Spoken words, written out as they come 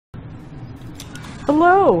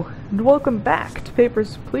Hello, and welcome back to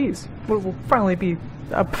Papers, Please. What will finally be,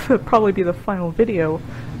 probably be the final video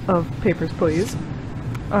of Papers, Please.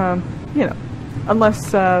 You know,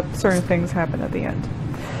 unless certain things happen at the end.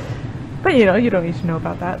 But you know, you don't need to know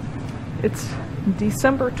about that. It's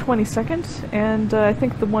December 22nd, and I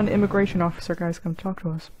think the one immigration officer guy's come talk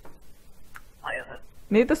to us.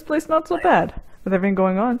 Made this place not so bad. With everything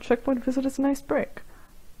going on, checkpoint visit is a nice break.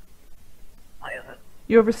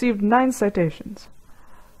 You have received 9 citations.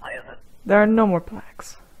 There are no more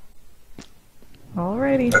plaques.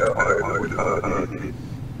 Alrighty.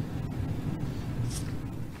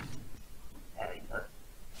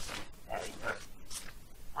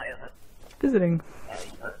 Visiting.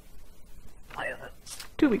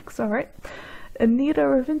 2 weeks, alright. Anita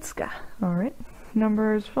Ravinska, alright.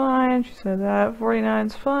 Number is fine, she said that.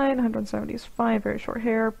 49's fine, 170 is fine, very short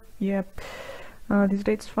hair, yep. These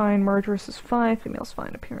dates fine, murderess is fine, female's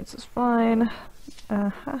fine, appearance is fine.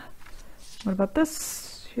 What about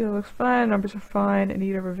this? She looks fine, numbers are fine,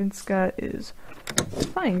 Anita Ravinska is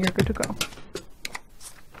fine, you're good to go.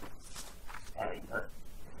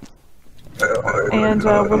 And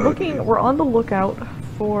we're on the lookout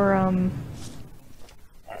for,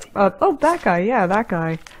 oh, that guy, yeah, that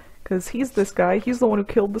guy. Because he's this guy, he's the one who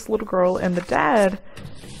killed this little girl, and the dad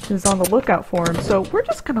is on the lookout for him, so we're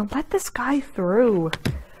just gonna let this guy through.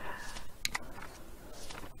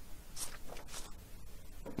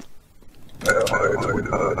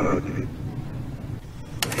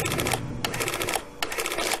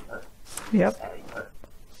 Yep.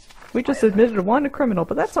 We just admitted a wanted criminal,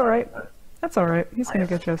 but that's alright. That's alright, he's gonna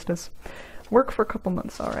get justice. Work for a couple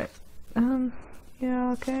months, alright.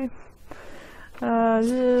 Yeah, okay.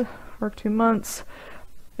 Work 2 months.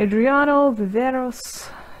 Adriano Viveros.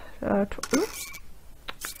 I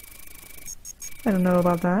don't know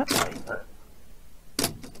about that.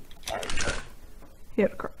 He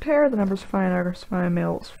had cropped hair, the number's fine, address fine,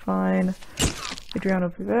 mail's fine. Adriano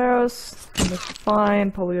Viveros, numbers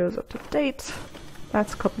fine, polio's up to date.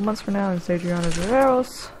 That's a couple months from now, and it's Adriano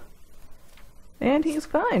Viveros. And he's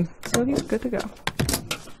fine, so he's good to go.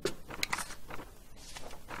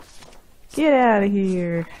 Get out of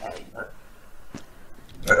here.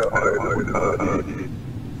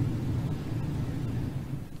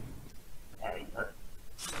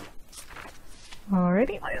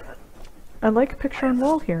 Alrighty. I like a picture on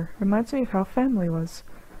wall here. Reminds me of how family was.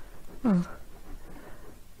 Huh.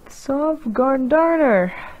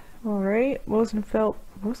 Sovgardarner. Alright. Wosenfeld.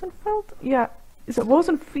 Wosenfeld? Yeah. Is it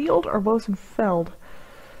Wosenfield or Wosenfeld?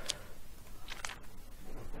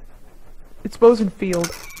 It's Wosenfield.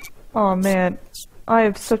 Oh man, I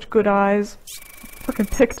have such good eyes. Fucking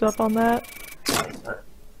picked up on that.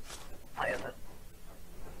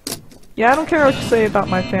 Yeah, I don't care what you say about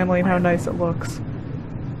my family and how nice it looks.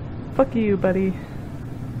 Fuck you, buddy.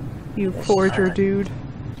 You forger dude.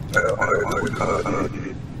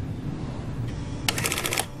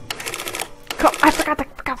 I forgot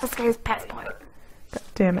this guy's passport. God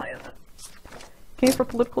damn it. Came for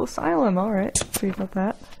political asylum, alright. See about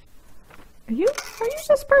that. Are you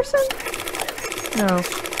this person? No.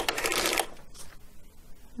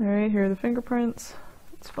 Alright, here are the fingerprints.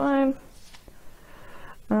 That's fine.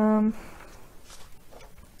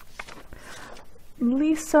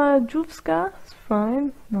 Lisa Juvska is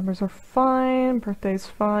fine. Numbers are fine. Birthday's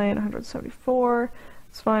fine. 174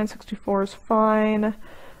 is fine. 64 is fine.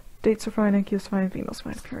 Dates are fine. IQ is fine. Female's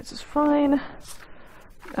fine. Appearance is fine.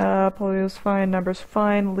 Polio's fine. Numbers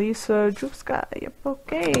fine. Lisa Juvska. Yep,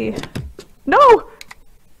 okay. No!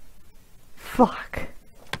 Fuck.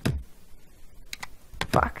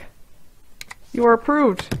 Fuck. You are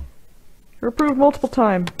approved. You're approved multiple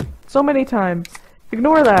times. So many times.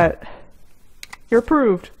 Ignore that. You're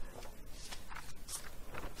approved.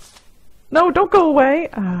 No, don't go away!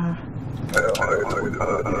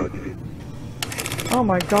 Oh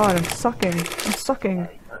my god, I'm sucking. I'm sucking.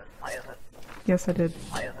 Yes, I did.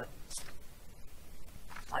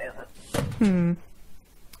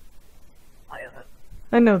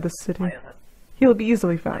 I know this city. He'll be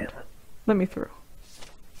easily found. Let me through.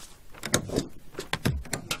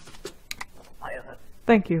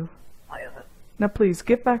 Thank you. Now please,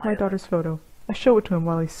 give back my daughter's photo. I show it to him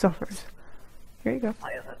while he suffers. Here you go.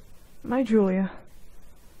 My Julia.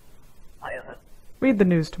 Read the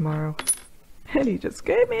news tomorrow. And he just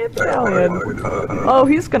gave me a medallion. Oh,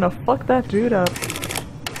 he's gonna fuck that dude up.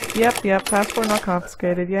 Yep, passport not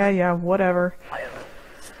confiscated. Yeah, whatever.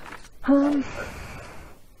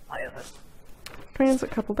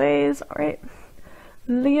 Transit couple days, alright.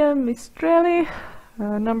 Leah Mistrelli.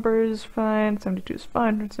 Numbers fine, 72 is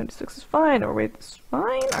fine, 176 is fine, overweight is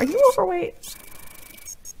fine. Are you overweight?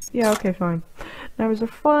 Yeah, okay, fine. Numbers are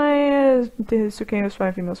fine. Sukaino is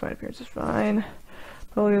fine. Female's fine. Appearance is fine.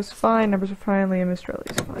 Polio's fine. Numbers are fine. Liam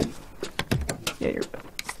Mistrelli is fine. Yeah, you're good.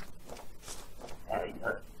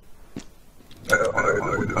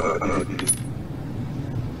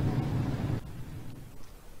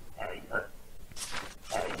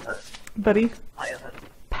 Buddy.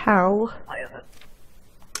 Pal.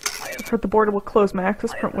 I've heard the border will close. My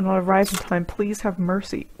access print will not arrive in time. Please have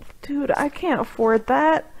mercy. Dude, I can't afford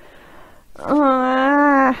that.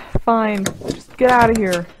 Fine. Just get out of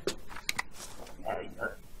here.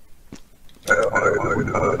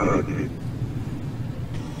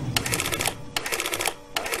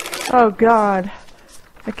 Oh god.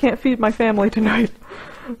 I can't feed my family tonight.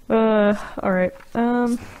 Alright.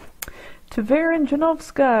 Tverin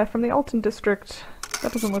Janovska from the Alton district.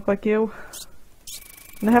 That doesn't look like you.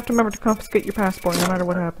 And I have to remember to confiscate your passport no matter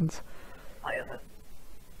what happens.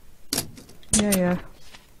 Yeah.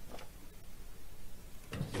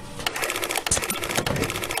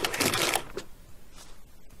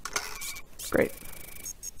 Great.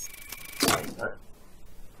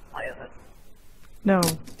 No.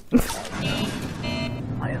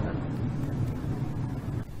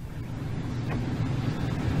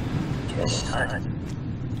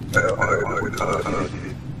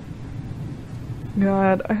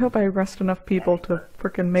 God, I hope I arrest enough people to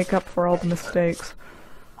frickin' make up for all the mistakes.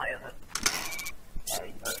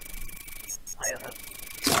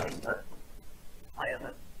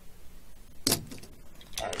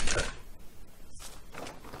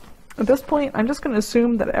 At this point, I'm just going to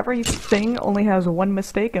assume that everything only has one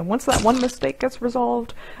mistake, and once that one mistake gets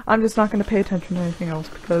resolved, I'm just not going to pay attention to anything else,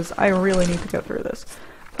 because I really need to get through this.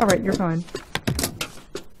 Alright, you're fine.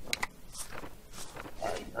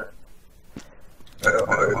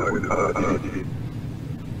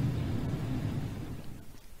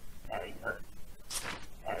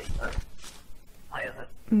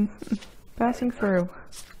 Passing through.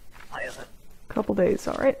 Couple days,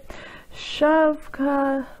 alright.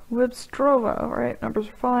 Shavka Webstrova, alright, numbers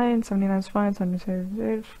are fine, 79 is fine, 76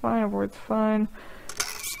 is fine, awards fine.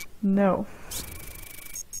 No.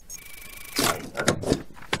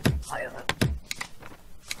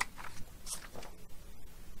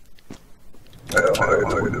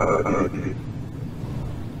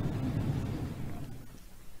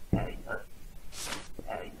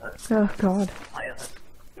 Oh god.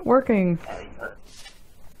 Working.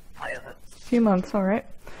 Few months, alright.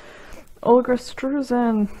 Olga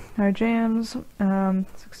Struzan, our jams,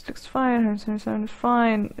 66 is fine, 177 is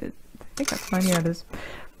fine. I think that's fine, yeah it is.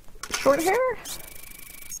 Short hair?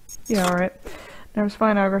 Yeah, alright. Number's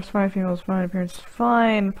fine, Olga's fine, female's fine, appearance is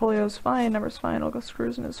fine, polio's fine, number's fine, Olga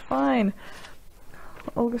Struzan is fine.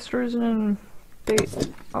 Olga Struzan, date,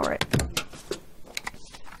 alright.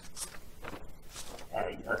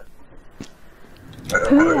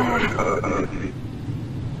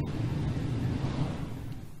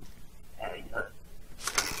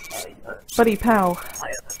 Buddy pal.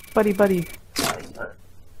 Buddy.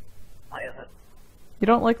 You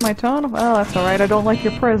don't like my tone? Well, that's alright, I don't like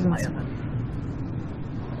your presence.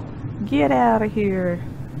 Get out of here.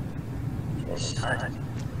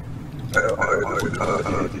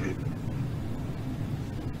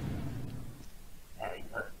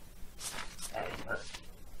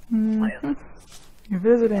 You're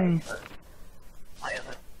visiting.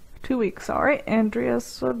 2 weeks, alright. Andrea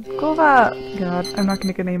Sodkova. God, I'm not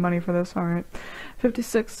gonna get any money for this, alright.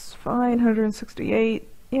 56, fine. 168.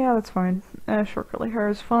 Yeah, that's fine. Short curly hair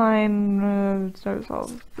is fine. Andrea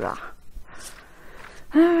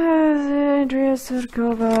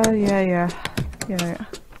Sodkova. Yeah.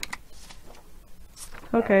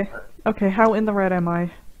 Okay, how in the red am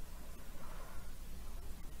I?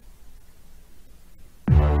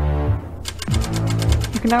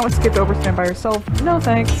 You can now escape to overstand by yourself. No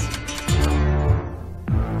thanks.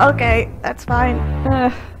 Okay, that's fine.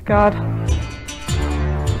 God.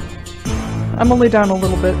 I'm only down a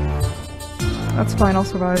little bit. That's fine, I'll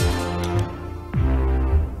survive.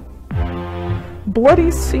 Bloody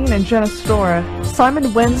scene in Genestora. Simon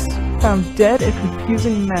Wenz found dead in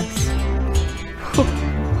confusing mess.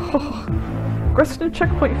 Aggressive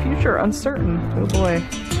checkpoint future uncertain. Oh boy.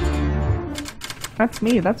 That's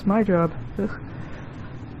me, that's my job. Ugh.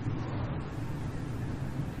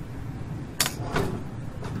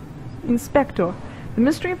 Inspector, the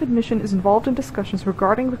Ministry of Admission is involved in discussions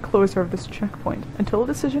regarding the closure of this checkpoint. Until a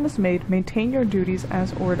decision is made, maintain your duties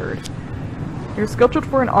as ordered. You're scheduled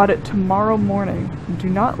for an audit tomorrow morning. Do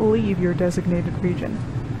not leave your designated region.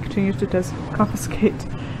 Continue to confiscate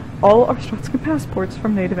all Arstotzka passports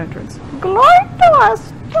from native entrants. Glory to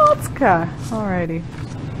Arstotzka! Alrighty.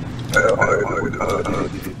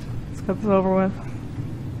 Let's get this over with.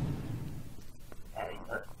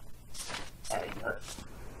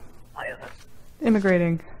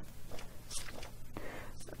 Immigrating.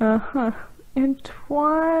 Antoine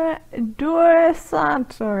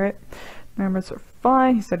Dorsant. Alright. Numbers are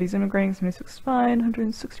fine. He said he's immigrating. 76 is fine.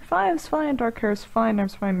 165 is fine. Dark hair is fine.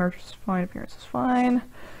 Numbers fine. Merch is fine. Appearance is fine.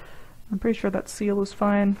 I'm pretty sure that seal is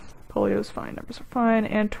fine. Polio is fine. Numbers are fine.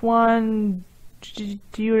 Antoine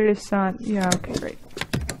Dorsant. Yeah, okay, great.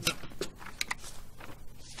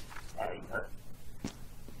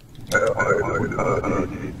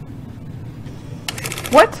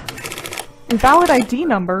 What? Invalid ID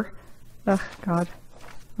number? Ugh, God.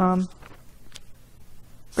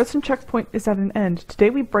 Redstone checkpoint is at an end. Today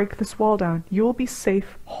we break this wall down. You will be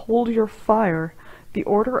safe. Hold your fire. The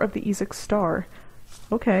Order of the Ezek Star.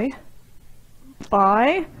 Okay.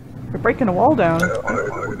 Bye. We're breaking a wall down.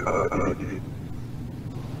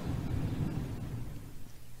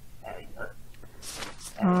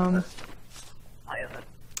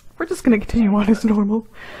 We're just gonna continue on as normal.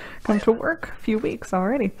 Come to work. A few weeks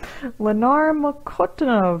already. Lenar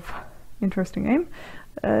Mokotanov. Interesting name.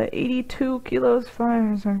 82 kilos,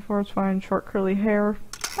 fine. 74 is fine. Short curly hair.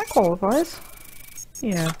 That qualifies.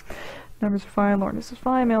 Yeah. Numbers are fine. Lorness is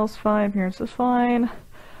fine. Male is fine. Appearance is fine.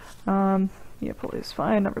 Yeah, police is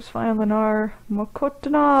fine. Numbers fine. Lenar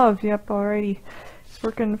Mokotanov. Yep, alrighty. He's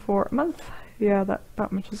working for a month. Yeah,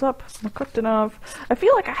 that matches up. Mokotanov. I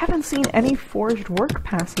feel like I haven't seen any forged work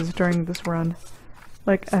passes during this run.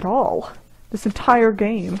 Like, at all. This entire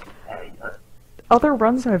game. Other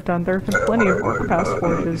runs I've done, there have been plenty of work pass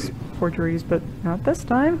forgeries, but not this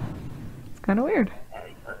time. It's kinda weird.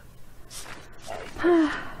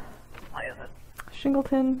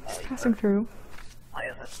 Shingleton, passing through.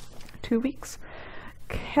 2 weeks.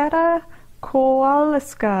 Kata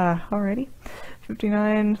Kowalska. Alrighty.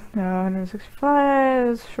 59,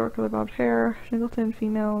 165, short color bobbed hair. Shingleton,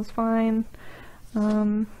 female is fine.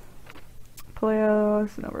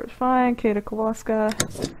 Paleo's number is fine. Kata Kowalska.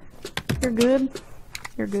 You're good.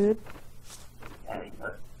 You're good.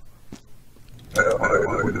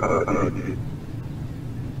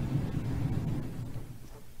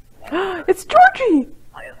 It's Jorji!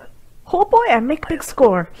 Oh boy, I make big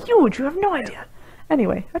score. Huge, you have no idea.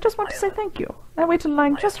 Anyway, I just want to say thank you. I waited in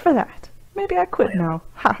line just for that. Maybe I quit now.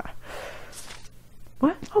 Haha.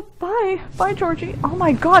 What? Oh, bye. Bye, Jorji. Oh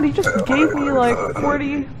my god, he just gave me like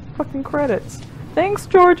 40 fucking credits. Thanks,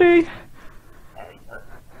 Jorji!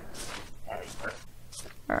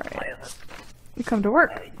 Alright. You come to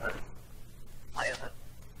work.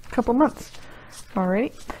 Couple months.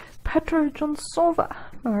 Alright. Petra Jonsova.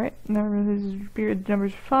 Alright. Beard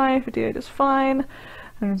numbers are fine. 58 is fine.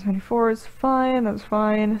 174 is fine. That was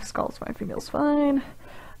fine. Skull is fine. Female is fine.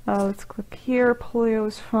 Let's click here. Polio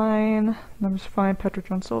is fine. Numbers are fine. Petra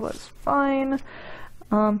Jonsova is fine. It's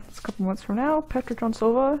a couple months from now. Petra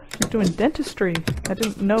Jonsova. She's doing dentistry. I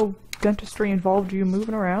didn't know dentistry involved you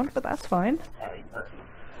moving around, but that's fine.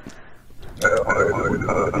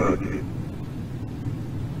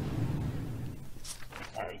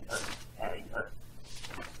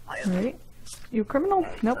 Alright. You criminal?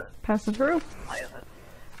 Nope. Passing through.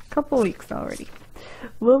 Couple weeks already.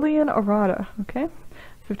 Lillian Arata. Okay.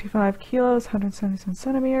 55 kilos, 177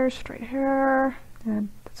 centimeters, straight hair, and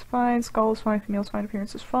that's fine. Skull is fine, female is fine,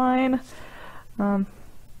 appearance is fine.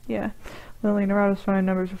 Yeah. Lillian Arata is fine,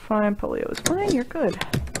 numbers are fine, polio is fine, you're good.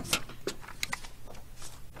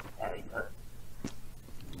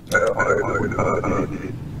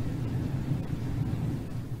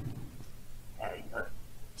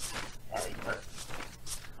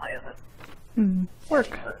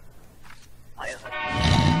 Work.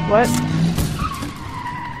 What?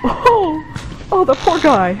 Oh, the poor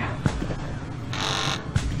guy.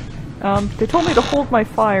 They told me to hold my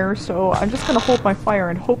fire, so I'm just gonna hold my fire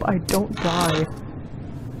and hope I don't die.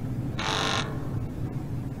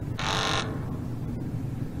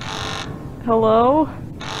 Hello?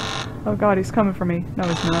 Oh god, he's coming for me. No,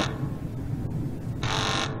 he's not.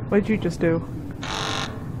 What did you just do?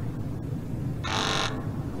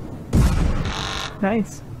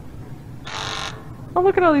 Nice. Oh,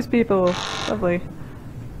 look at all these people. Lovely.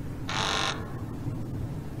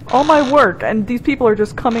 All my work, and these people are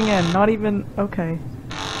just coming in, not even... Okay.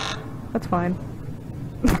 That's fine.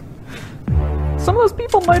 Some of those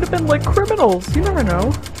people might have been, like, criminals. You never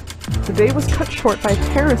know. The day was cut short by a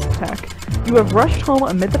terrorist attack. You have rushed home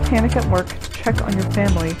amid the panic at work to check on your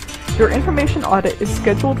family. Your information audit is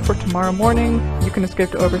scheduled for tomorrow morning. You can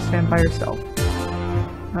escape to Overstand by yourself.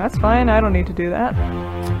 That's fine, I don't need to do that.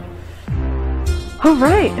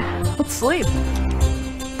 Alright, let's sleep.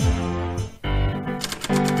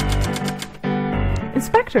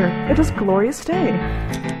 Inspector, it is a glorious day.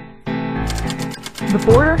 The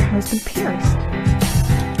border has been pierced.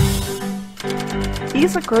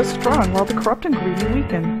 Isa grows strong while the corrupt and greedy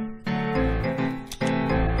weaken.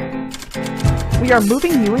 We are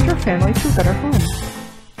moving you and your family to a better home.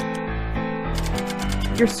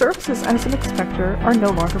 Your services as an inspector are no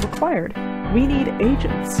longer required. We need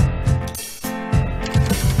agents.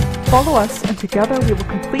 Follow us, and together we will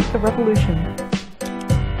complete the revolution.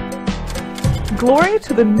 Glory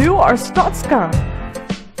to the new Arstotzka!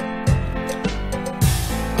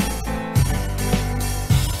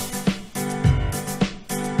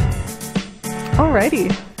 Alrighty,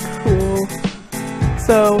 cool.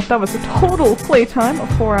 So that was a total playtime of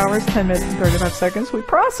 4 hours, 10 minutes, and 35 seconds. We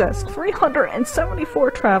processed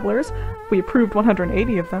 374 travelers. We approved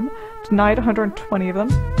 180 of them, denied 120 of them,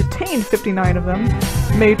 detained 59 of them,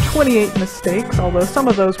 made 28 mistakes, although some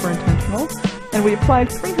of those were intentional, and we applied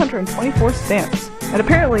 324 stamps. And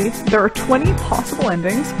apparently, there are 20 possible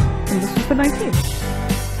endings, and this was the 19th.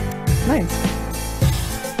 Nice.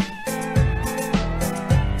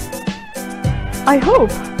 I hope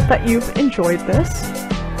that you've enjoyed this.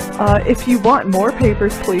 If you want more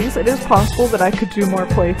Papers, Please, it is possible that I could do more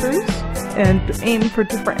playthroughs and aim for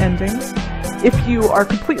different endings. If you are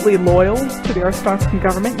completely loyal to the Arstotzka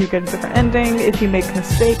government, you get a different ending. If you make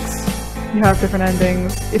mistakes, you have different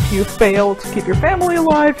endings. If you fail to keep your family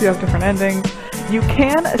alive, you have different endings. You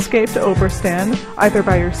can escape to Oberstan, either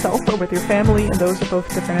by yourself or with your family, and those are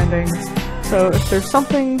both different endings. So if there's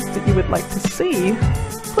something that you would like to see,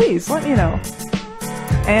 please let me know.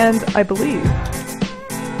 And I believe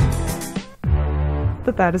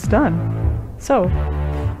that that is done. So,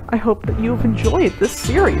 I hope that you've enjoyed this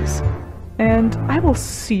series, and I will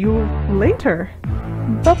see you later.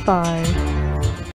 Bye-bye.